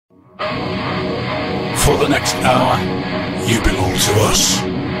For the next hour, you belong to us.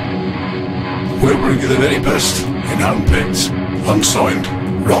 We'll bring you the very best in handpicked, unsigned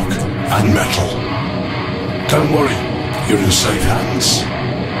rock and metal. Don't worry, you're in safe hands.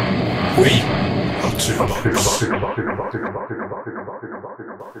 We are Two Bucks.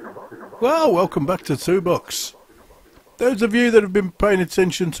 Well, welcome back to 2 Bucks. Those of you that have been paying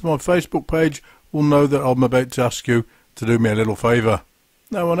attention to my Facebook page will know that I'm about to ask you to do me a little favour.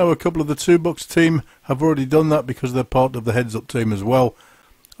 Now, I know a couple of the 2 Bucks team have already done that because they're part of the Heads Up team as well.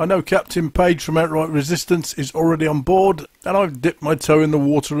 I know Captain Page from Outright Resistance is already on board, and I've dipped my toe in the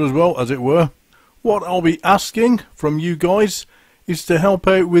water as well, as it were. What I'll be asking from you guys is to help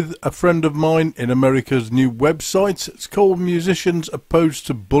out with a friend of mine in America's new website. It's called Musicians Opposed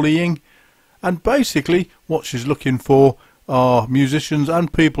to Bullying, and basically what she's looking for are musicians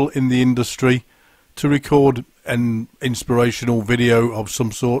and people in the industry to record an inspirational video of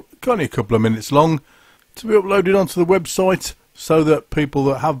some sort, only a couple of minutes long, to be uploaded onto the website so that people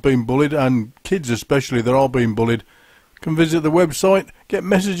that have been bullied, and kids especially that are being bullied, can visit the website, get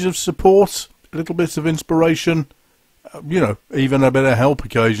messages of support, little bits of inspiration, even a bit of help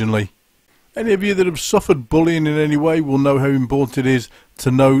occasionally. Any of you that have suffered bullying in any way will know how important it is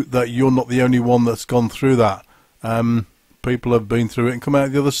to know that you're not the only one that's gone through that. People have been through it and come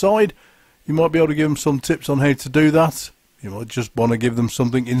out the other side. You might be able to give them some tips on how to do that. You might just want to give them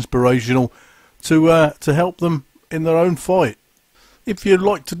something inspirational to help them in their own fight. If you'd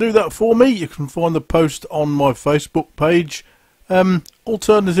like to do that for me, you can find the post on my Facebook page.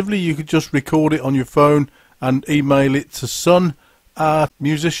 Alternatively, you could just record it on your phone and email it to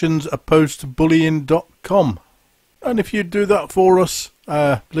son@musiciansopposedtobullying.com. And if you do that for us,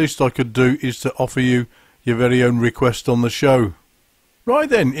 least I could do is to offer you your very own request on the show. Right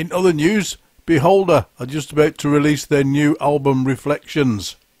then, in other news, Beholder are just about to release their new album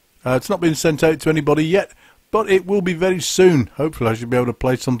Reflections. It's not been sent out to anybody yet, but it will be very soon. Hopefully I should be able to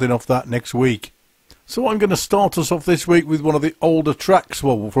play something off that next week. So I'm going to start us off this week with one of the older tracks,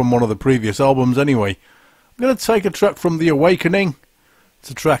 well, from one of the previous albums anyway. I'm going to take a track from The Awakening.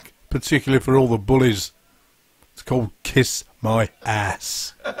 It's a track particularly for all the bullies. It's called Kiss My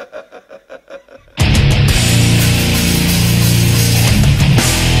Ass.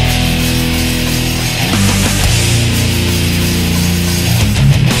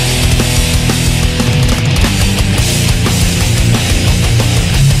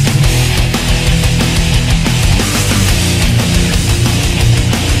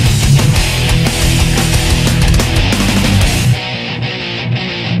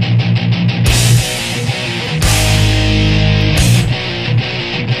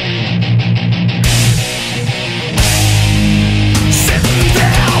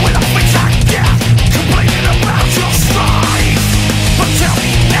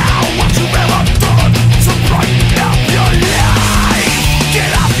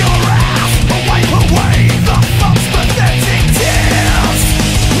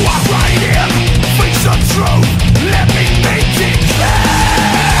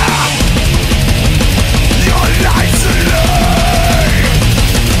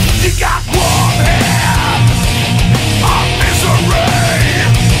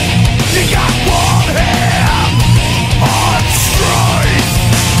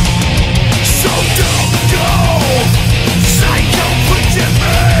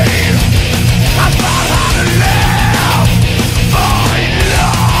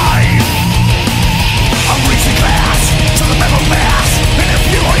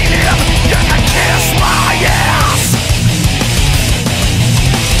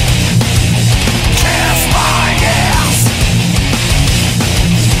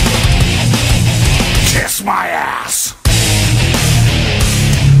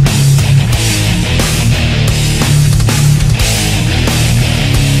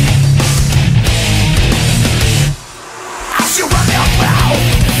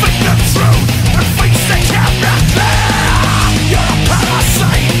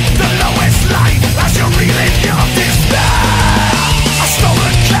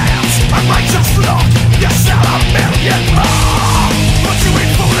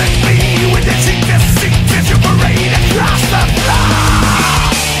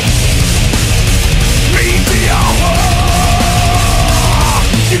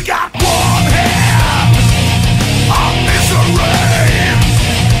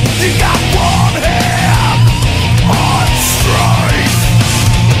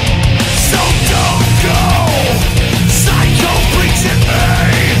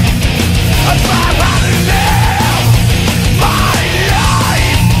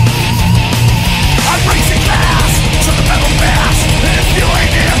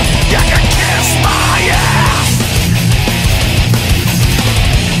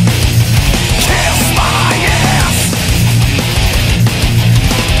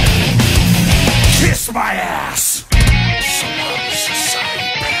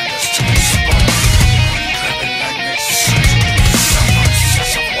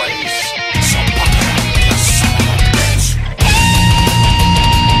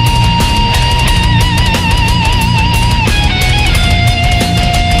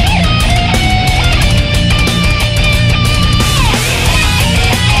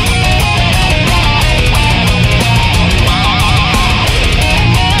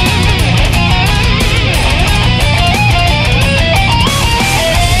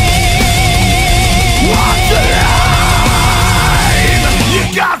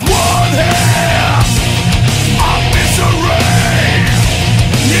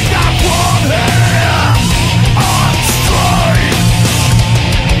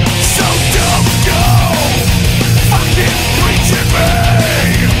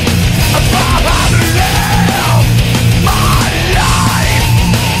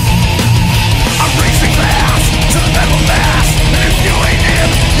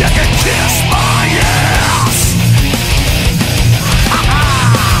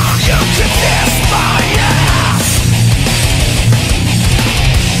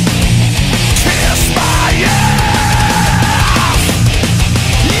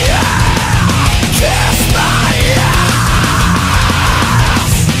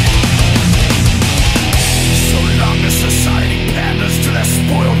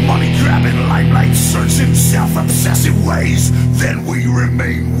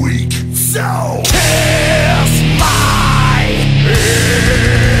 So kiss my ears.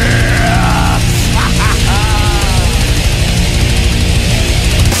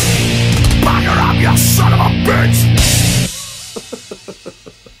 Bugger up, you son of a bitch.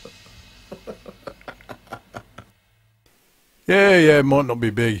 Yeah, might not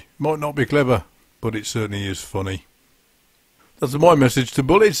be big, might not be clever, but it certainly is funny. That's my message to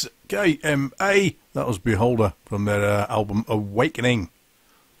Bullies, KMA. That was Beholder from their album Awakening.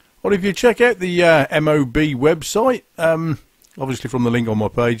 Well, if you check out the MOB website, obviously from the link on my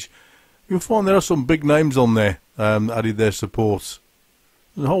page, you'll find there are some big names on there added their support.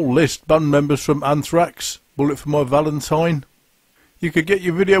 There's a whole list, band members from Anthrax, Bullet for My Valentine. You could get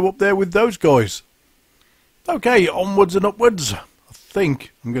your video up there with those guys. Okay, onwards and upwards. I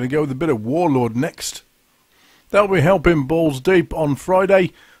think I'm going to go with a bit of Warlord next. They'll be helping Balls Deep on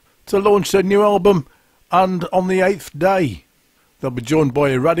Friday to launch their new album, and on the 8th day they'll be joined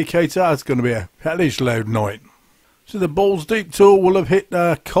by Eradicator. It's going to be a hellish loud night. So the Balls Deep tour will have hit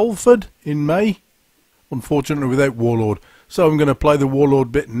Colford in May, unfortunately without Warlord, so I'm going to play the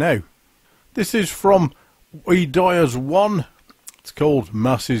Warlord bit now. This is from We Die As One. It's called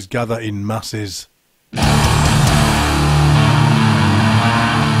Masses Gather in Masses.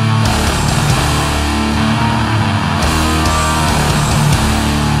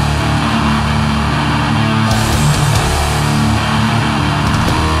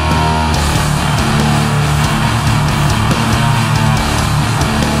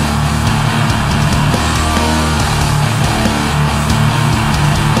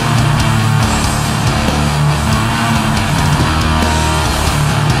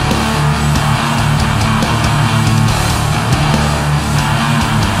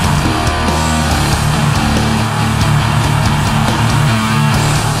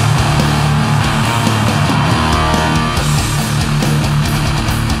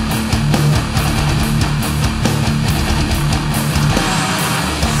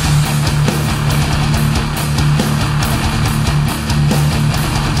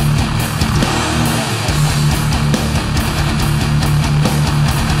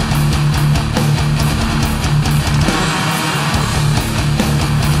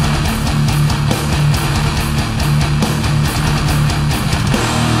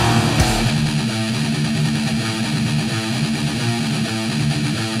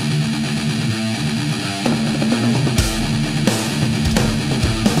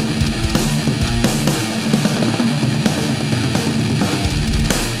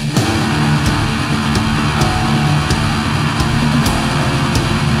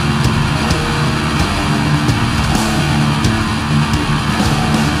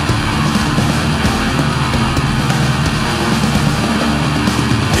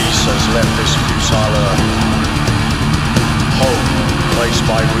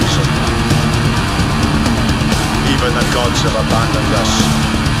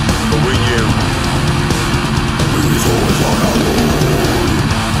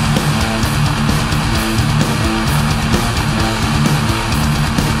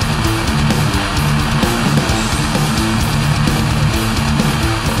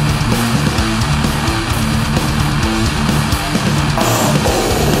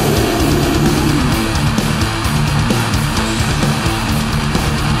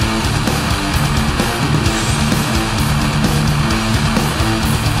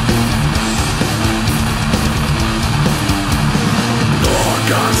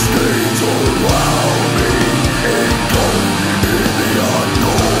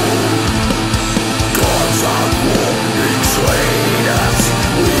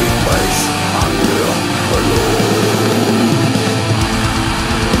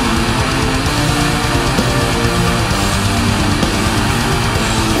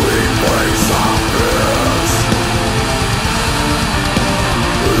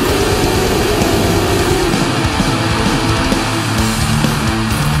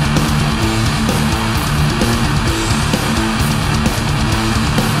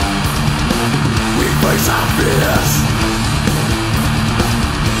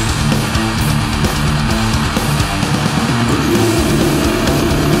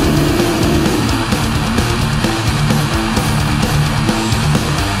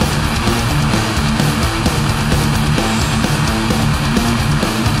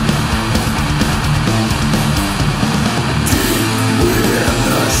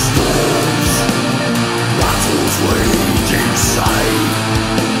 Inside,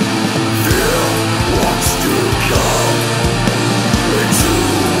 fear wants to come.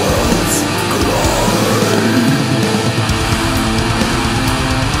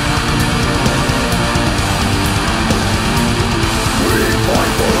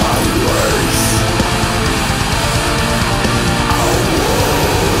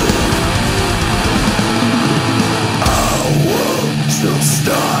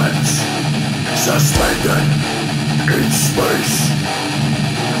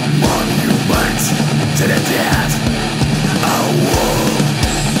 to the death. A war,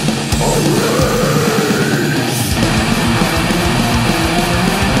 a race.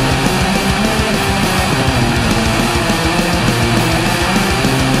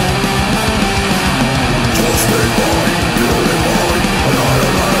 Trusted by, fueling by,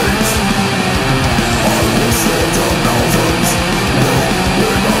 annihilate. I will slaughter thousands,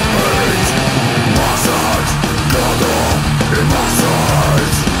 with my fate. Masses, gather in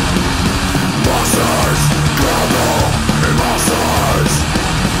masses. Masses, gather in masses.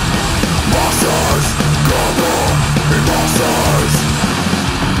 Masses, gather in masses.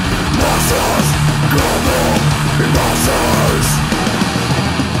 Masses, gather in masses.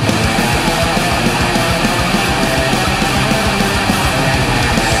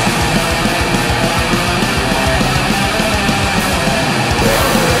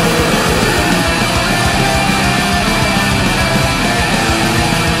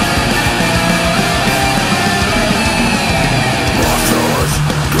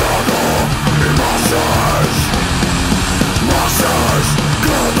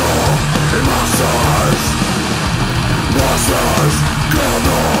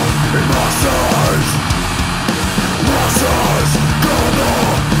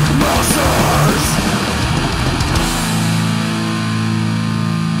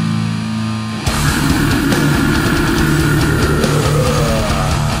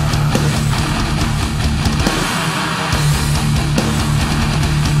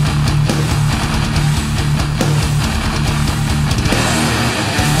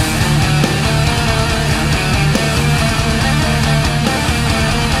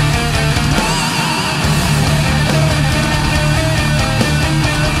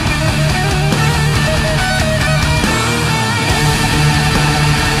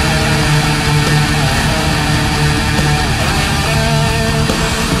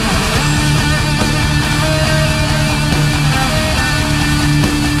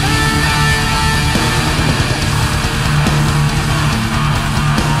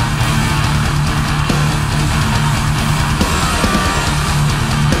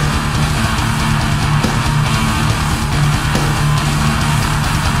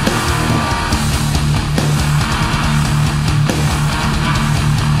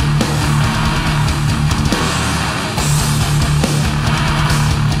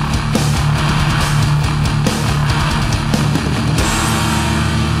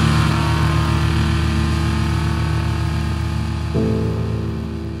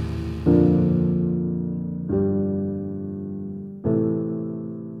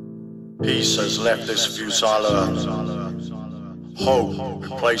 Peace has left this futile earth. Hope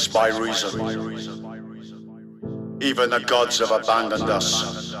replaced by reason. Even the gods have abandoned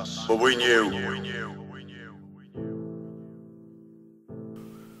us, but we knew.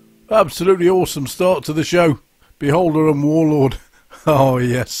 Absolutely awesome start to the show. Beholder and Warlord. Oh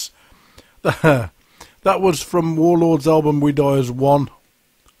yes. That was from Warlord's album We Die As One.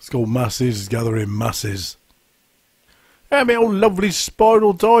 It's called Masses Gathering Masses. Yeah, my old lovely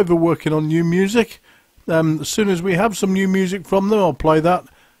Spiral Diver working on new music. As soon as we have some new music from them, I'll play that.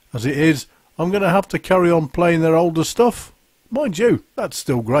 As it is, I'm going to have to carry on playing their older stuff. Mind you, that's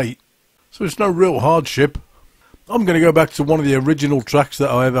still great. So it's no real hardship. I'm going to go back to one of the original tracks that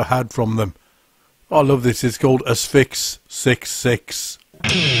I ever had from them. I love this. It's called Asphyx 66.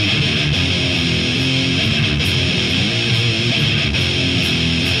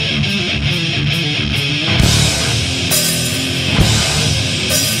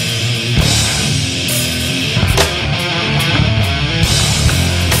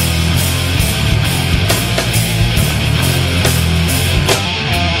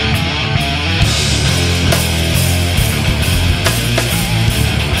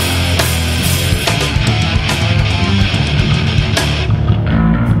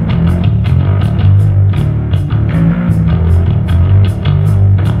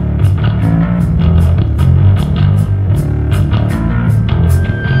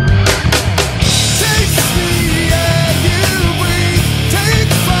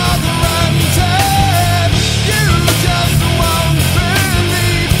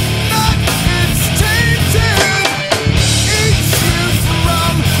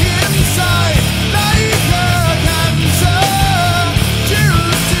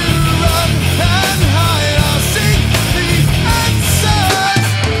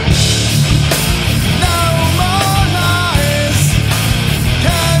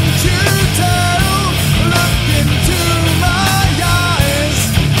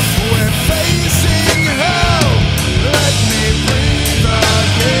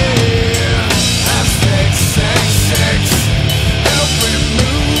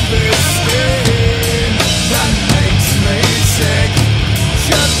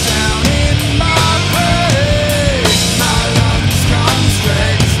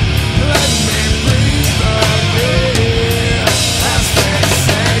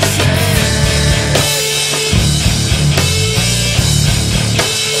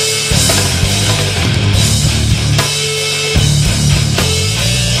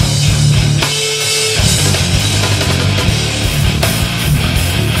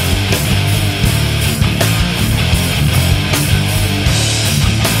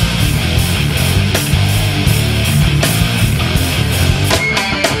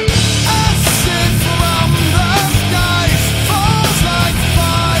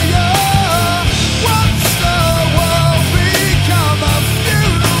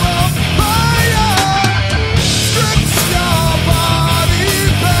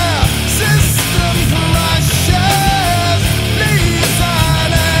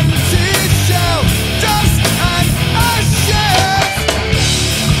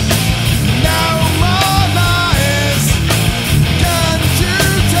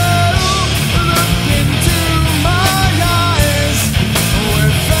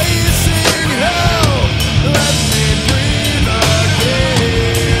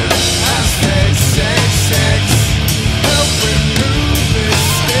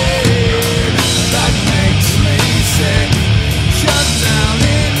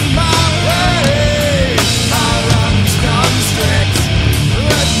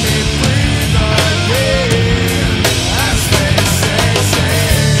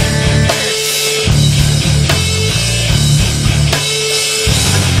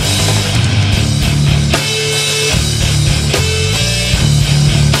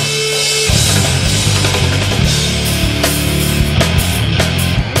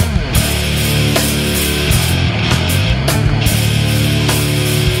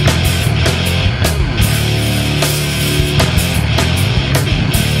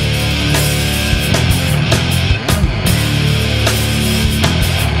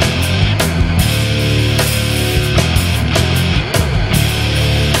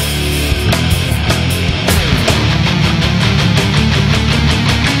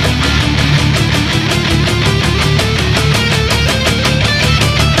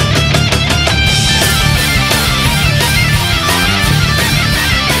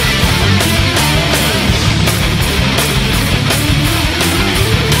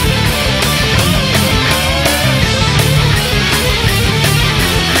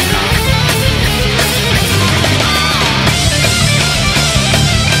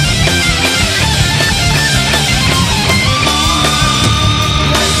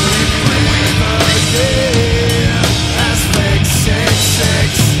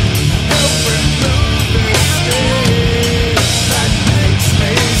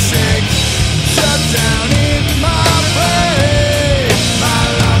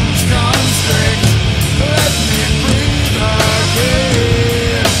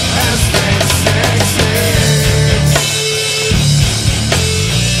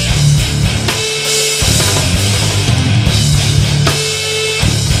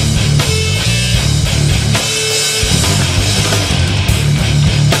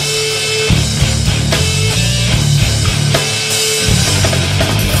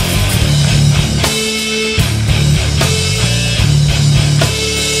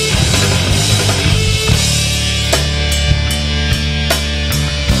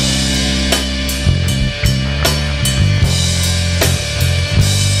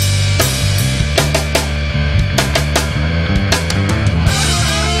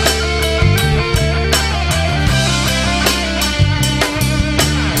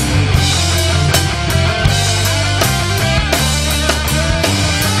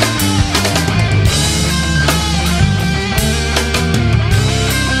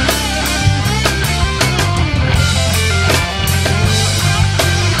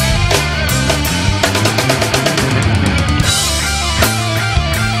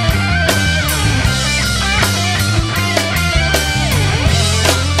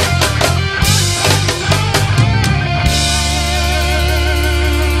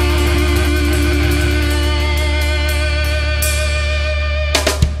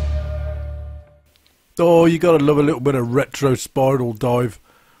 Oh, you gotta love a little bit of retro spiral dive.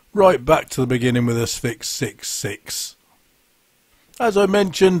 Right back to the beginning with Asphyx 66. As I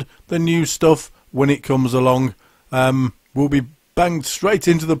mentioned, the new stuff, when it comes along, will be banged straight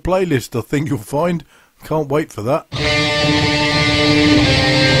into the playlist, I think you'll find. Can't wait for that.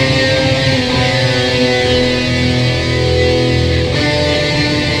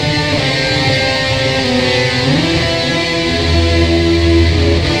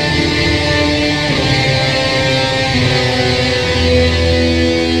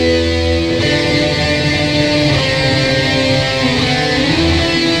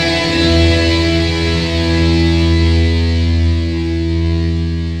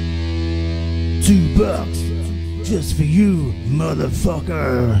 $2 just for you,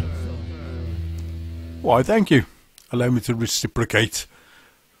 motherfucker. Why, thank you. Allow me to reciprocate.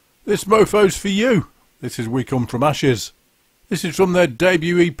 This mofo's for you. This is We Come From Ashes. This is from their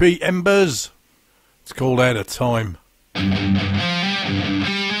debut EP, Embers. It's called Out of Time.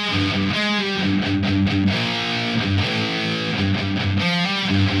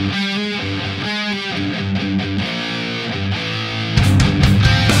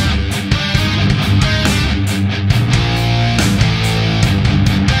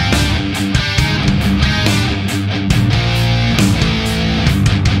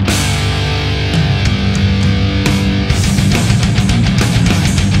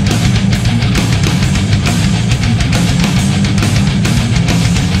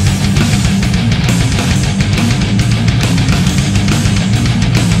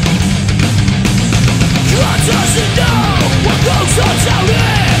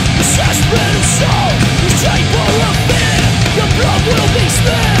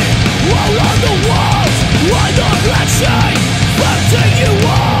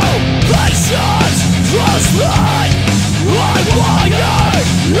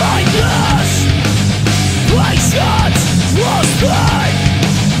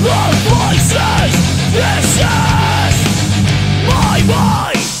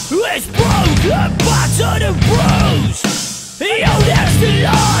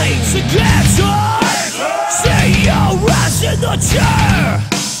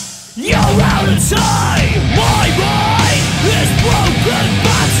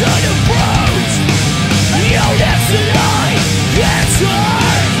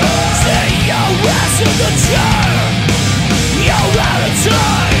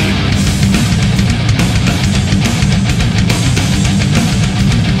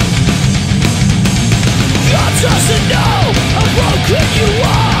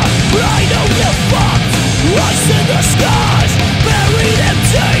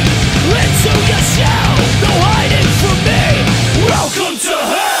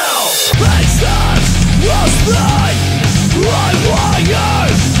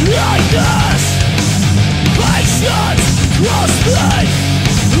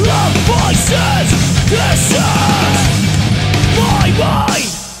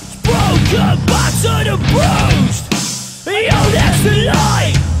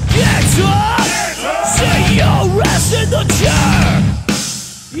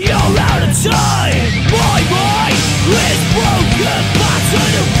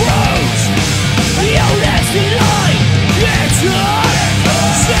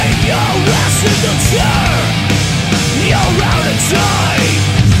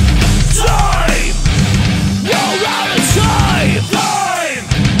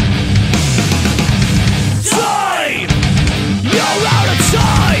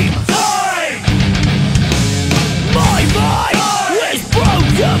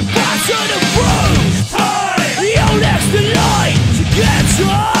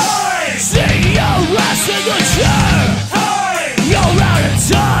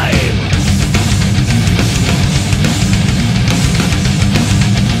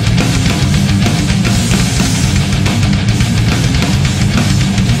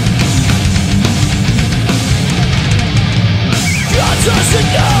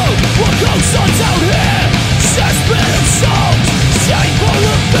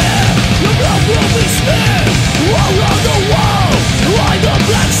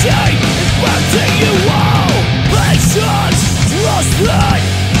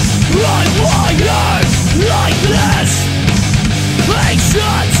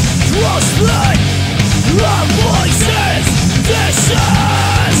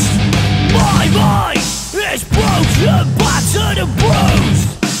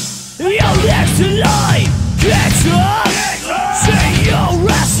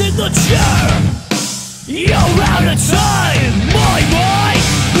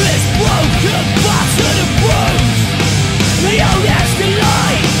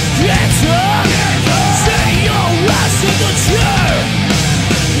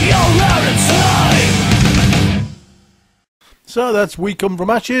 So that's We Come From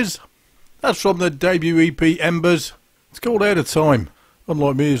Ashes. That's from the debut EP Embers. It's called Out of Time.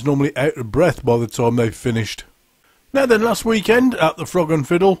 Unlike me, is normally out of breath by the time they've finished. Now then, last weekend at the Frog and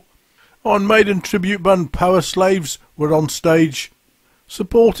Fiddle, Iron Maiden tribute band Power Slaves were on stage,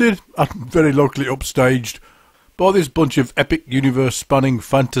 supported and very luckily upstaged by this bunch of epic universe-spanning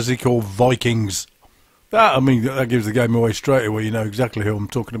fantasy called Vikings. That gives the game away straight away. You know exactly who I'm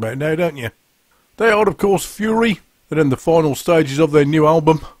talking about now, don't you? They are, of course, Fury. They're in the final stages of their new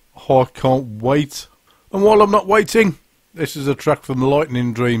album. Oh, I can't wait. And while I'm not waiting, this is a track from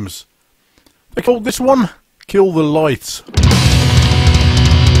Lightning Dreams. They called this one Kill the Light.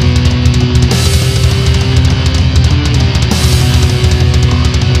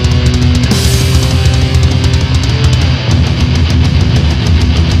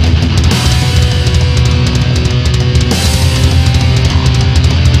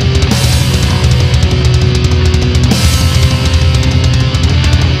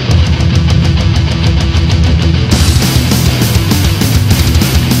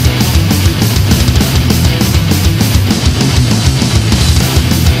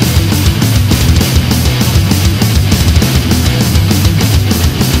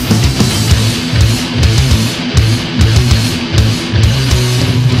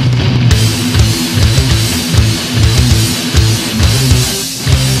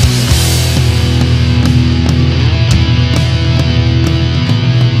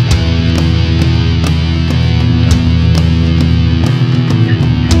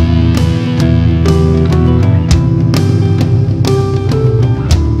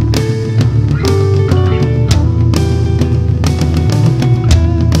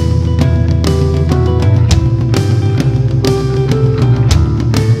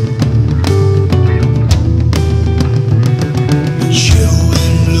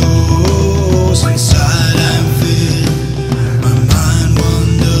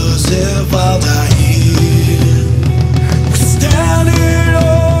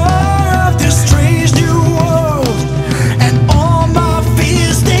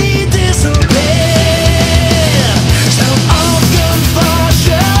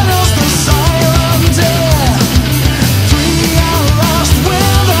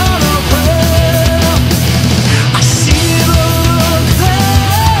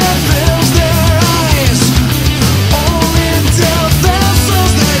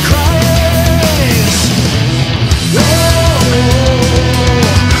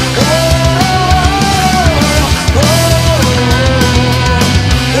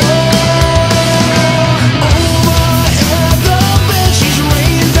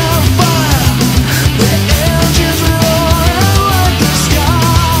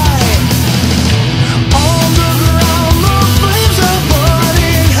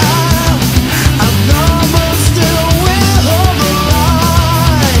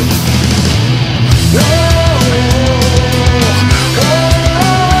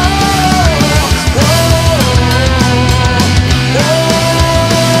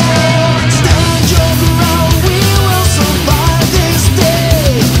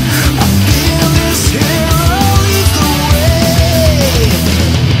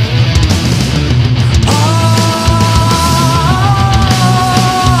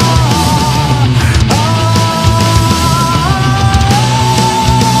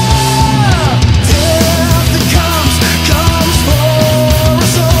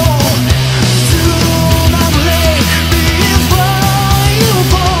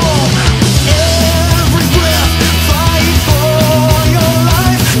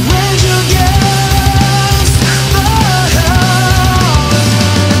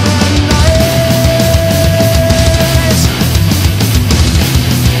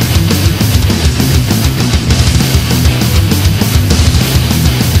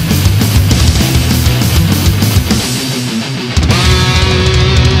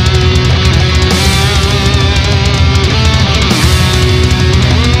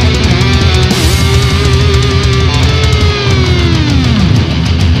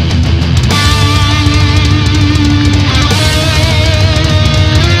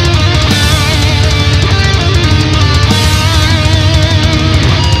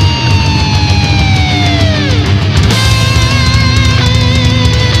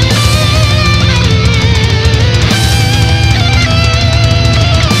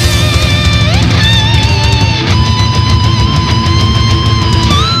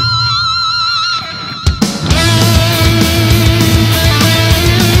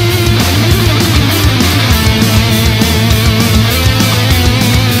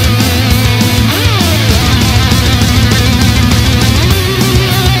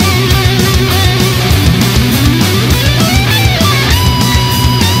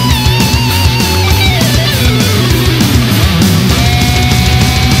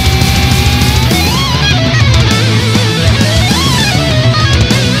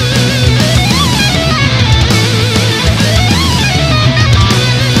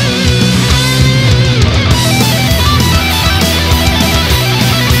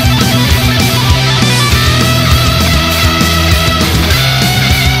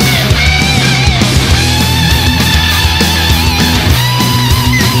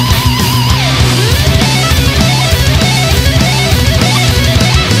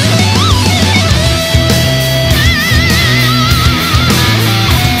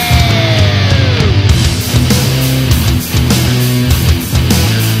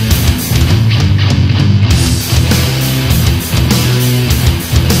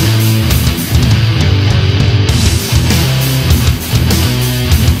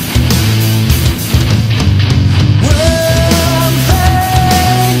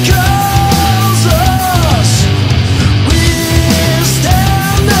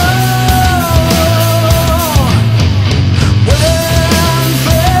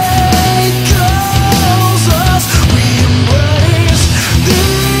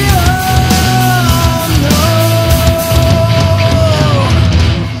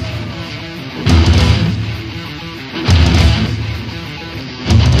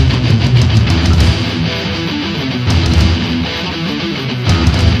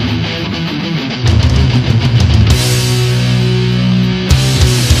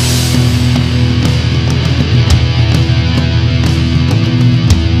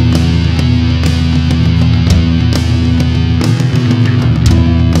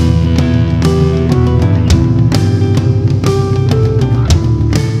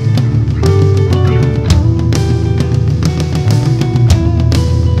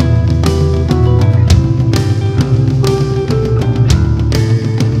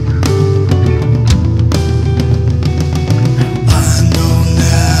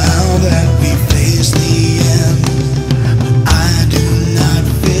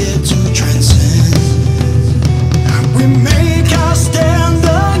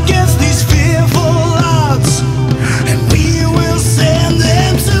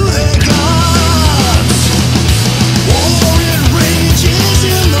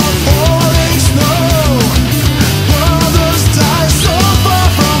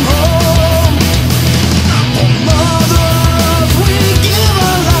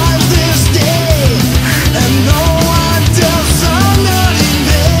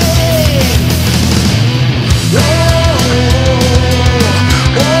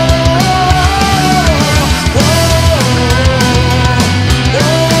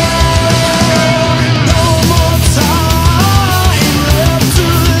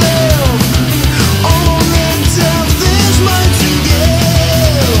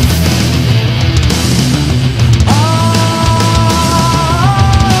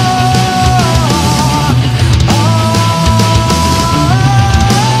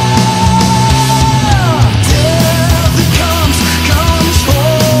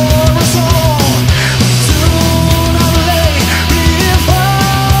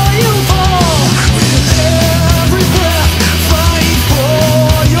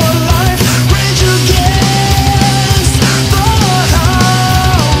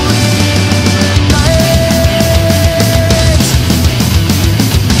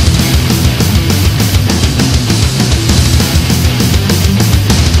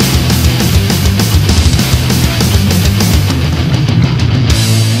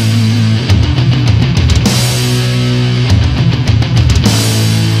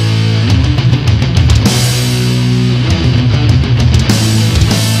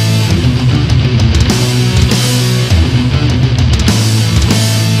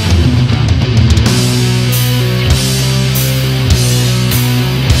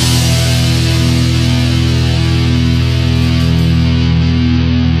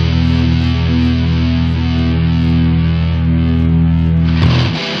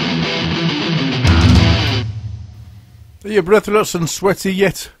 you breathless and sweaty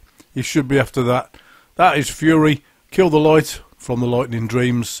yet? You should be after that. That is Fury, Kill the Light from the Lightning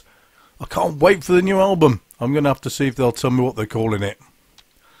Dreams. I can't wait for the new album. I'm going to have to see if they'll tell me what they're calling it.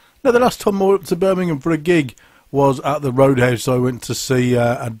 Now, the last time I went up to Birmingham for a gig was at the Roadhouse. I went to see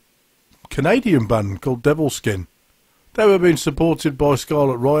a Canadian band called Devilskin. They were being supported by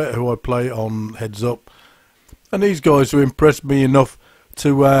Scarlet Riot, who I play on Heads Up. And these guys who impressed me enough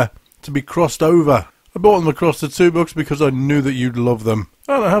to be crossed over. I bought them across the $2 because I knew that you'd love them.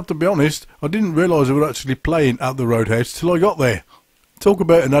 And I have to be honest, I didn't realise they were actually playing at the Roadhouse till I got there. Talk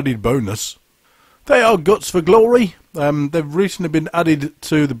about an added bonus. They are Guts for Glory. They've recently been added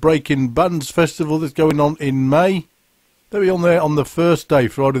to the Breaking Bands Festival that's going on in May. They'll be on there on the first day,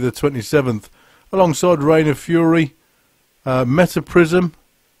 Friday the 27th, alongside Reign of Fury, Metaprism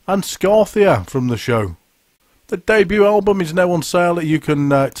and Scarthia from the show. The debut album is now on sale. You can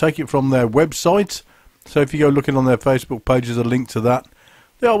take it from their website. So if you go looking on their Facebook page, there's a link to that.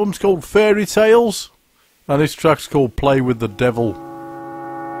 The album's called Fairy Tales, and this track's called Play with the Devil.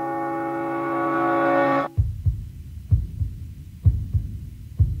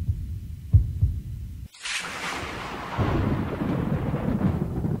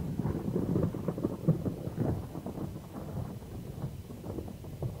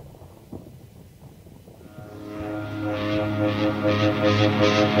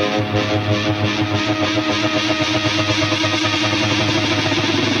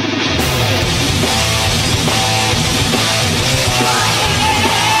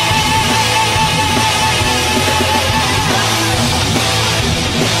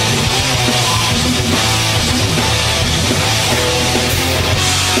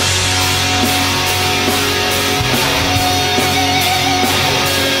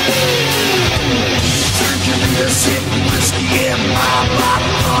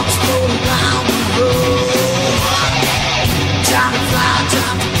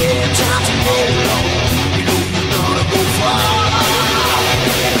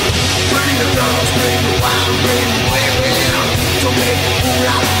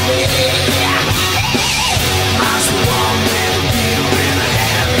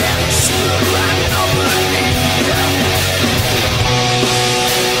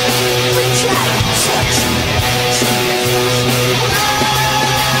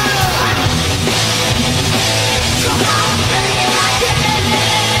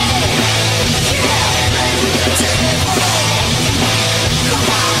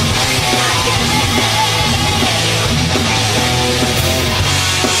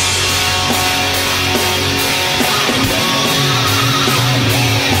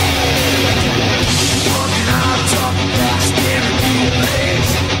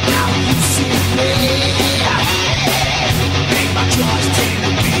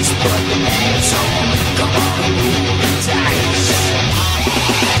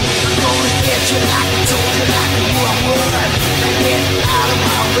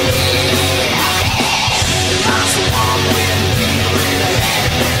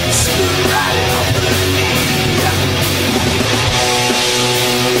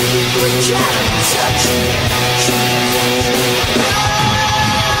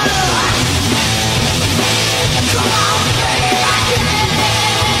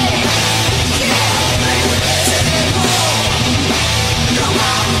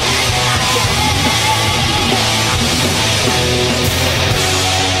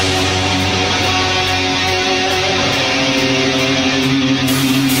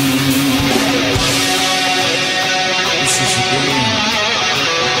 This is the game.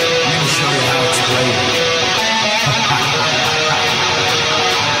 Let me show you how it's played.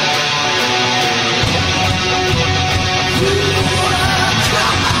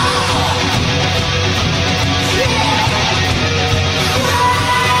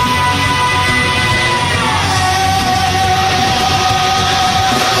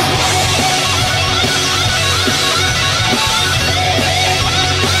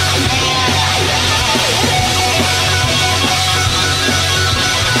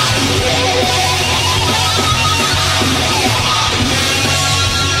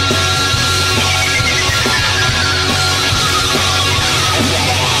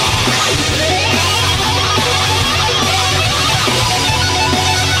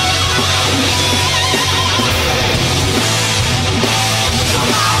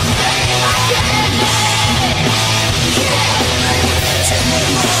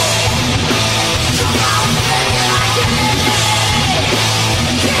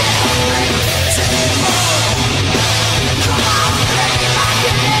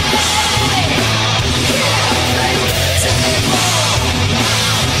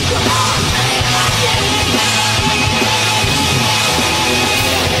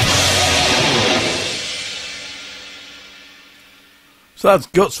 So that's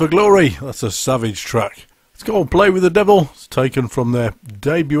Guts for Glory. That's a savage track. It's called Play with the Devil. It's taken from their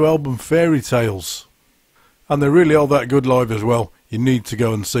debut album Fairy Tales. And they really are that good live as well. You need to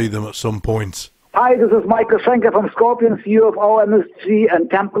go and see them at some point. Hi, this is Michael Schenker from Scorpions, UFO, MSG, and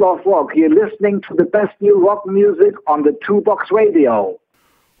Temple of Rock. You're listening to the best new rock music on the 2-Box Radio.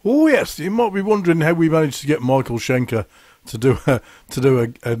 Oh yes, you might be wondering how we managed to get Michael Schenker to do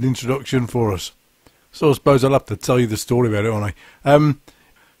an introduction for us. So I suppose I'll have to tell you the story about it, won't I?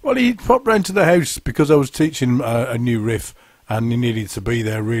 Well, he popped round to the house because I was teaching a new riff, and he needed to be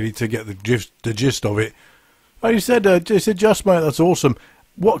there really to get the gist of it. And he said, "Just mate, that's awesome.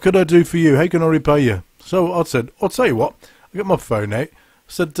 What could I do for you? How can I repay you?" So I said, "I'll tell you what." I got my phone out. I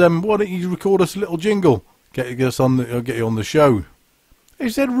said, "Why don't you record us a little jingle? Get you on the show." He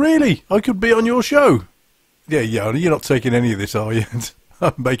said, "Really? I could be on your show?" Yeah, you're not taking any of this, are you?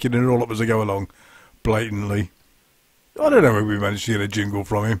 I'm making it all up as I go along, blatantly. I don't know where we managed to get a jingle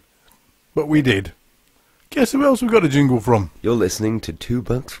from him, but we did. Guess who else we got a jingle from? You're listening to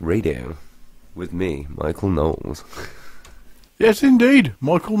 2-Bucks Radio with me, Michael Knowles. Yes, indeed,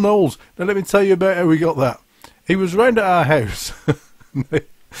 Michael Knowles. Now let me tell you about how we got that. He was round at our house.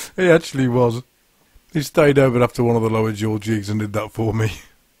 He actually was. He stayed over after one of the Lower Jaw gigs and did that for me.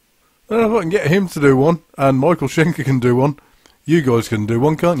 And if I can get him to do one, and Michael Schenker can do one, you guys can do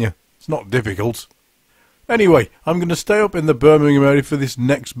one, can't you? It's not difficult. Anyway, I'm going to stay up in the Birmingham area for this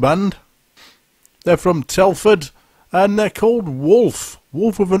next band. They're from Telford, and they're called Wölff.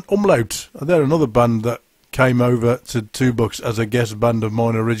 Wölff with an umlaut. And they're another band that came over to 2-Bucks as a guest band of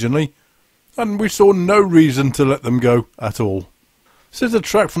mine originally. And we saw no reason to let them go at all. This is a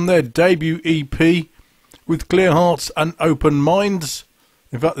track from their debut EP, With Clear Hearts and Open Minds.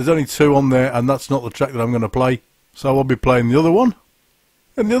 In fact, there's only 2 on there, and that's not the track that I'm going to play. So I'll be playing the other one.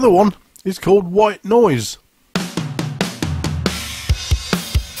 And the other one is called White Noise.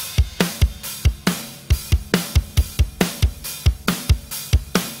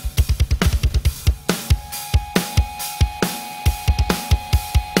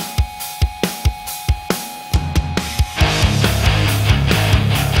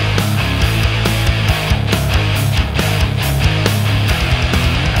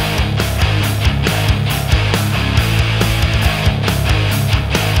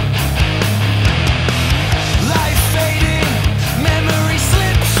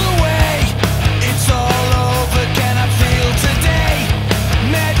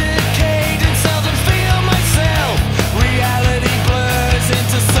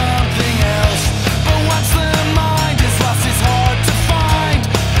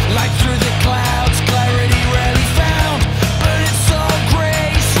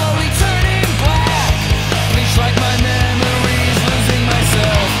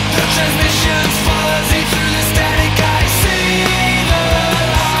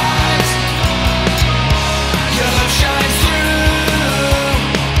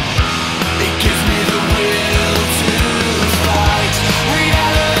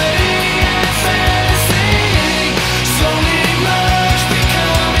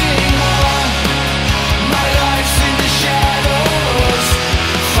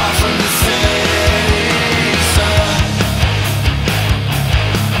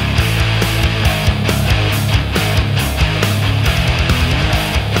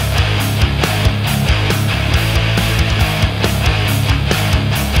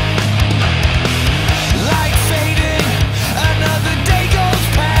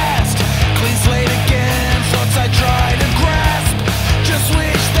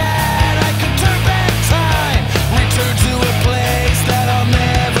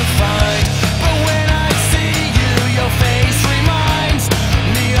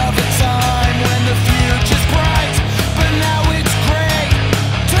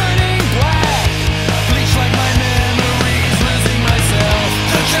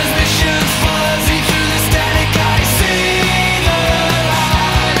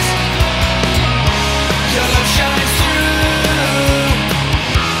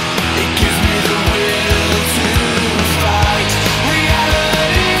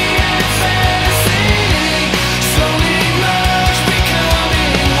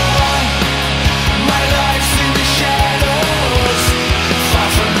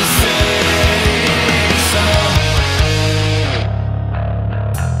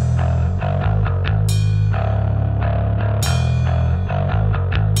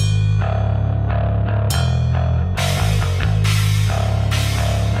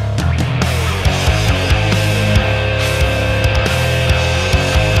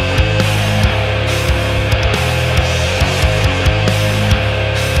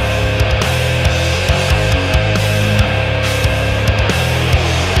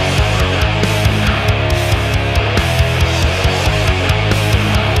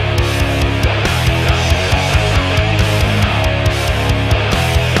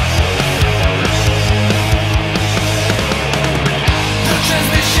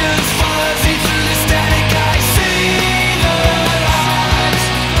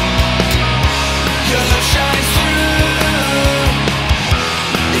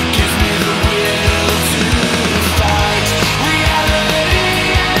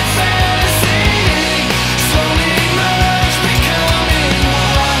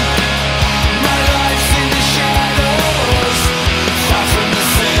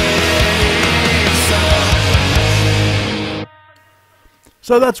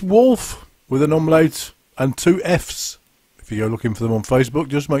 So that's Wölff with an umlaut and 2 Fs. If you go looking for them on Facebook,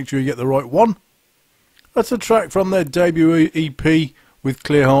 just make sure you get the right one. That's a track from their debut EP with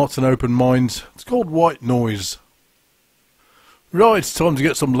Clear Hearts and Open Minds. It's called White Noise. Right, it's time to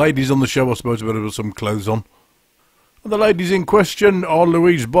get some ladies on the show. I suppose I better put some clothes on. And the ladies in question are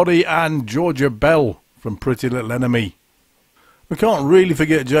Louise Body and Georgia Bell from Pretty Little Enemy. We can't really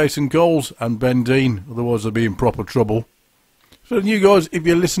forget Jason Coles and Ben Dean, otherwise they'll be in proper trouble. So you guys, if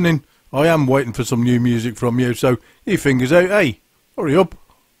you're listening, I am waiting for some new music from you, so your fingers out, hey, hurry up.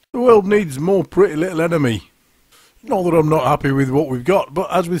 The world needs more Pretty Little Enemy. Not that I'm not happy with what we've got,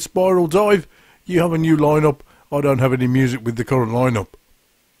 but as with Spiral Dive, you have a new lineup. I don't have any music with the current lineup.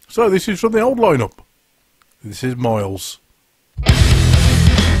 So this is from the old lineup. This is Miles.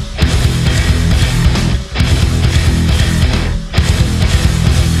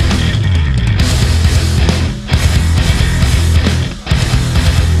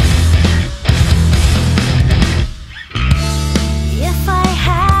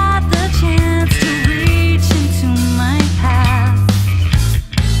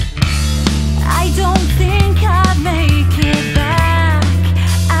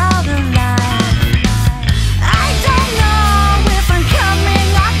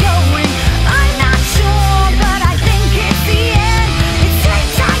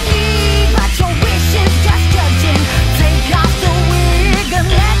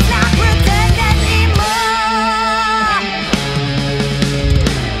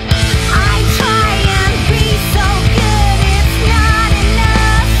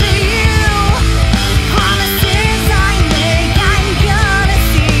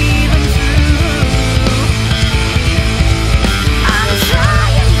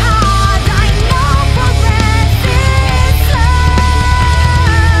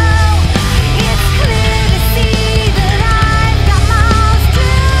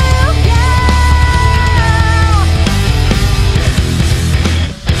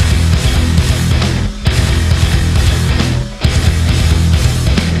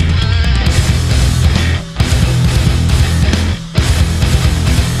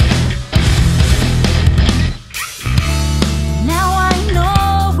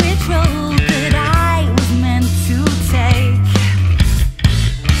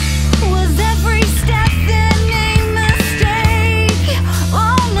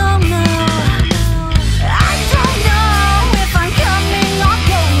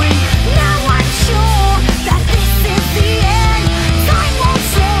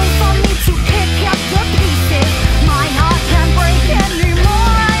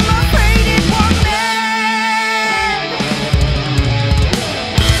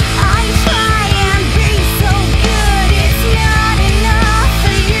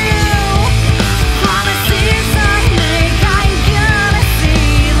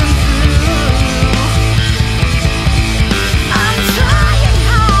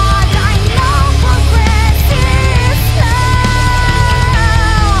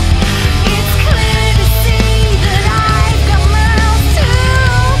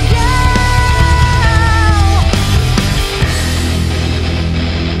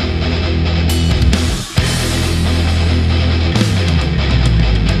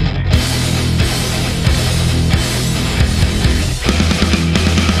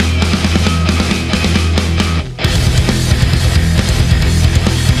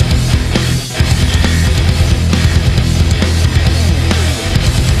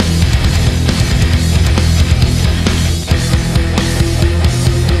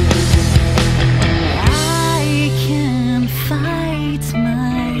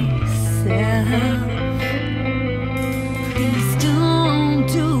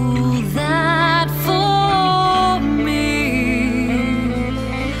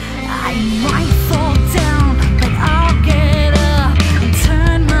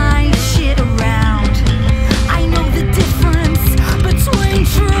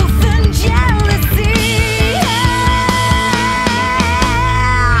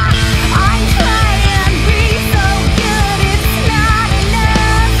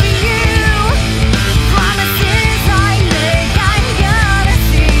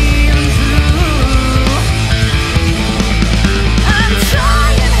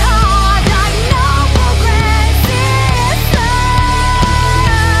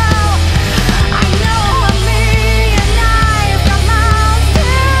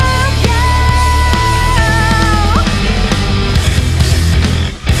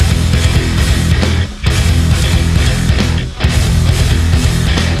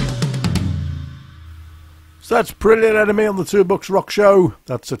 So that's Pretty Little Enemy on the Two Bucks Rock Show.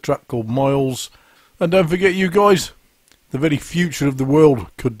 That's a track called Miles. And don't forget, you guys, The very future of the world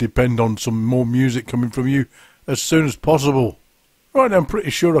could depend on some more music coming from you as soon as possible. Right, I'm pretty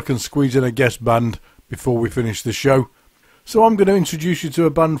sure I can squeeze in a guest band before we finish the show. So I'm going to introduce you to a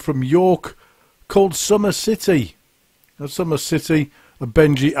band from York called Summer City. Now, Summer City are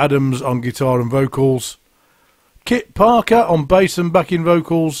Benji Adams on guitar and vocals, Kit Parker on bass and backing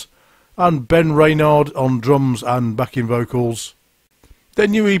vocals, and Ben Reynard on drums and backing vocals. Their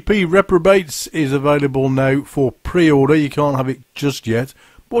new EP, Reprobates, is available now for pre-order. You can't have it just yet.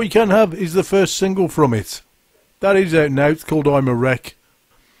 But what you can have is the first single from it. That is out now. It's called I'm a Wreck.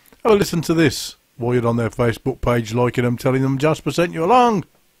 Have a listen to this while you're on their Facebook page, liking them, telling them Jasper sent you along.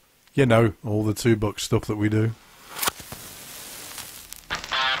 You know, all the $2 stuff that we do.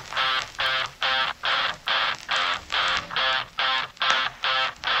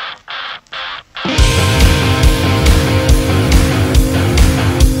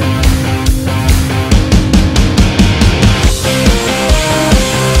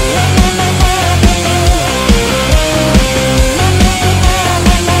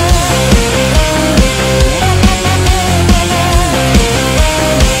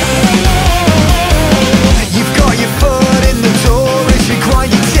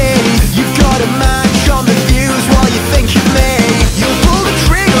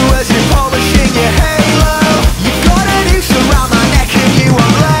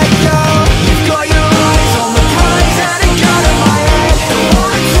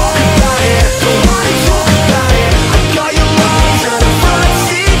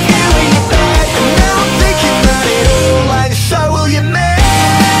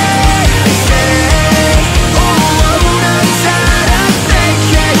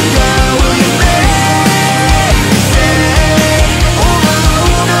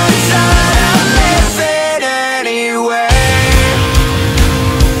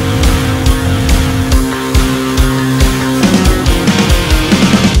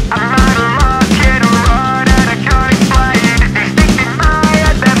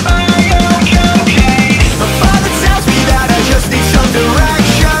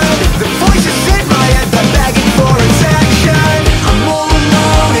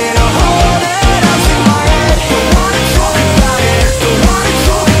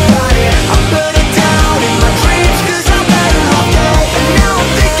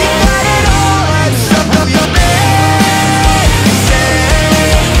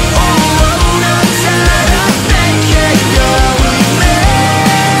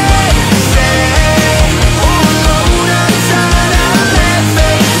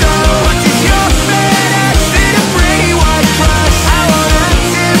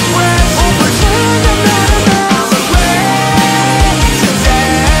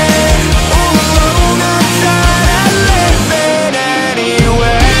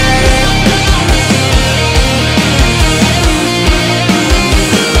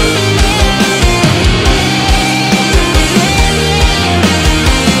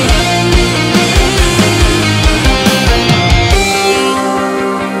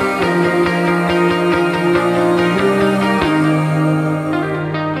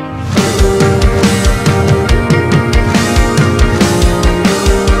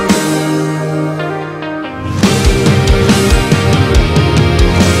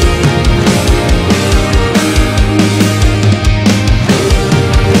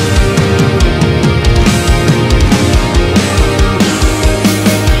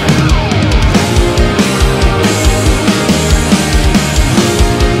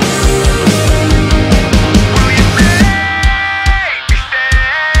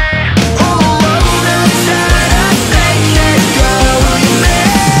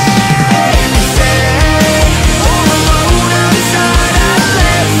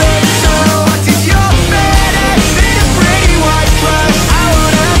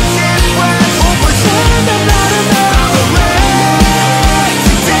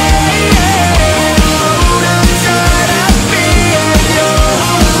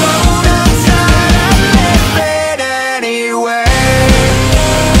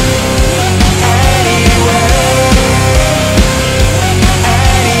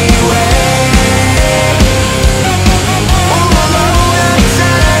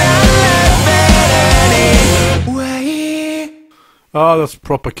 Ah, that's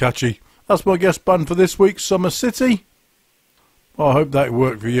proper catchy. That's my guest band for this week, Summer City. Well, I hope that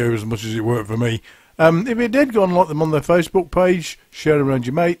worked for you as much as it worked for me. If it did, go and like them on their Facebook page, share them around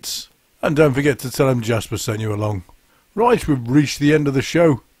your mates, and don't forget to tell them Jasper sent you along. Right, we've reached the end of the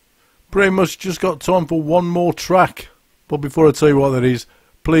show. Pretty much just got time for one more track. But before I tell you what that is,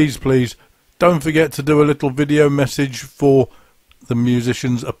 please, don't forget to do a little video message for the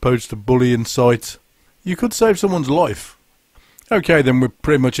musicians opposed to bullying site. You could save someone's life Okay, then we're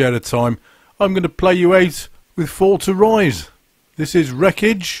pretty much out of time. I'm going to play you out with Fall to Rise. This is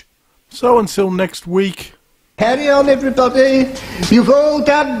Wreckage. So until next week. Carry on, everybody. You've all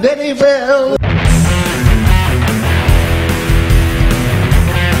done very well.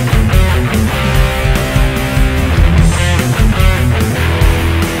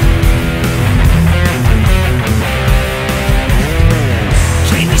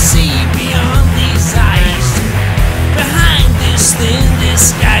 Can you see beyond these eyes? Behind this thin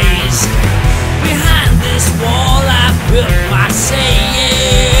disguise, behind this wall I built myself.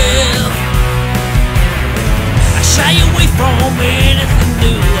 I shy away from anything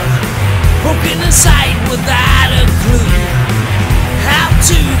new, broken inside without a clue how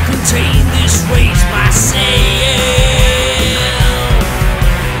to contain this rage myself.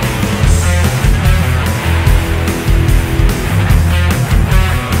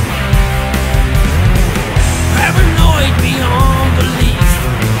 Paranoid beyond belief,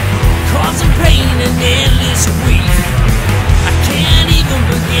 causing pain and endless grief. I can't even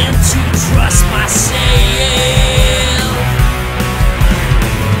begin to trust myself.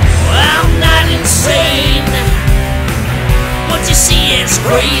 Well, I'm not insane. What you see is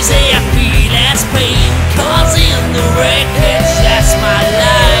crazy, I feel as pain.